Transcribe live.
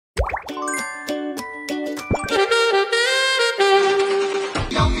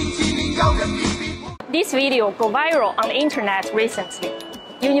This video go viral on the internet recently.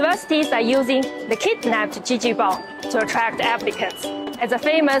 Universities are using the kidnapped Jijibang to attract applicants. As a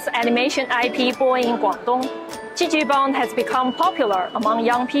famous animation IP born in Guangdong, Jijibang has become popular among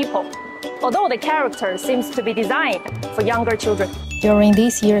young people, although the character seems to be designed for younger children. During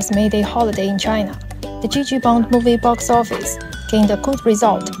this year's May Day holiday in China, the Jijibang movie box office gained a good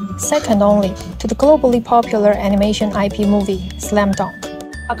result, second only to the globally popular animation IP movie Slam Dunk.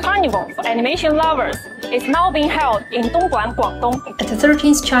 A carnival for animation lovers is now being held in Dongguan, Guangdong. At the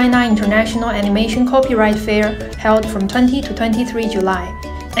 13th China International Animation Copyright Fair held from 20 to 23 July,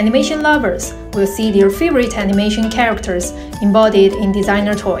 animation lovers will see their favorite animation characters embodied in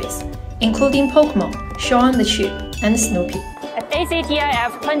designer toys, including Pokemon, Shaun the Sheep, and Snoopy. At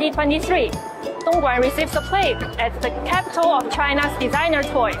ACTIF 2023, Dongguan receives a plaque as the capital of China's designer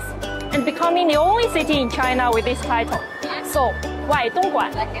toys and becoming the only city in China with this title. So, why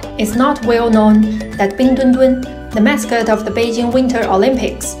Dongguan? It's not well known that Bing Dundun, the mascot of the Beijing Winter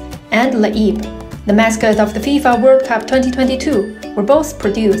Olympics, and Laib, the mascot of the FIFA World Cup 2022, were both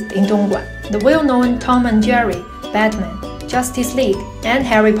produced in Dongguan. The well-known Tom and Jerry, Batman, Justice League, and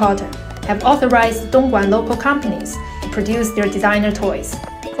Harry Potter have authorized Dongguan local companies to produce their designer toys.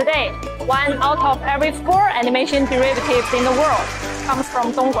 Today, 1 out of every 4 animation derivatives in the world comes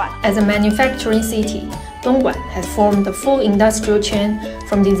from Dongguan. As a manufacturing city, Dongguan has formed a full industrial chain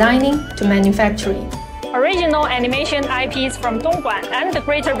from designing to manufacturing. Original animation IPs from Dongguan and the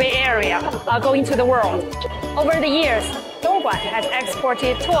Greater Bay Area are going to the world. Over the years, Dongguan has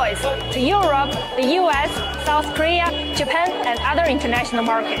exported toys to Europe, the US, South Korea, Japan, and other international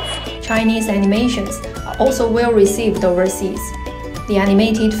markets. Chinese animations are also well received overseas. The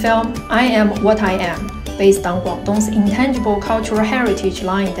animated film I Am What I Am, based on Guangdong's intangible cultural heritage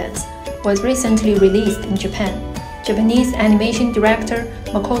lion dance, was recently released in Japan. Japanese animation director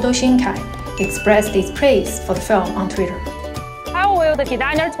Makoto Shinkai expressed his praise for the film on Twitter. How will the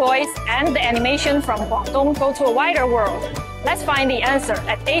designer toys and the animation from Guangdong go to a wider world? Let's find the answer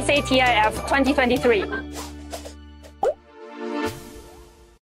at ACTIF 2023.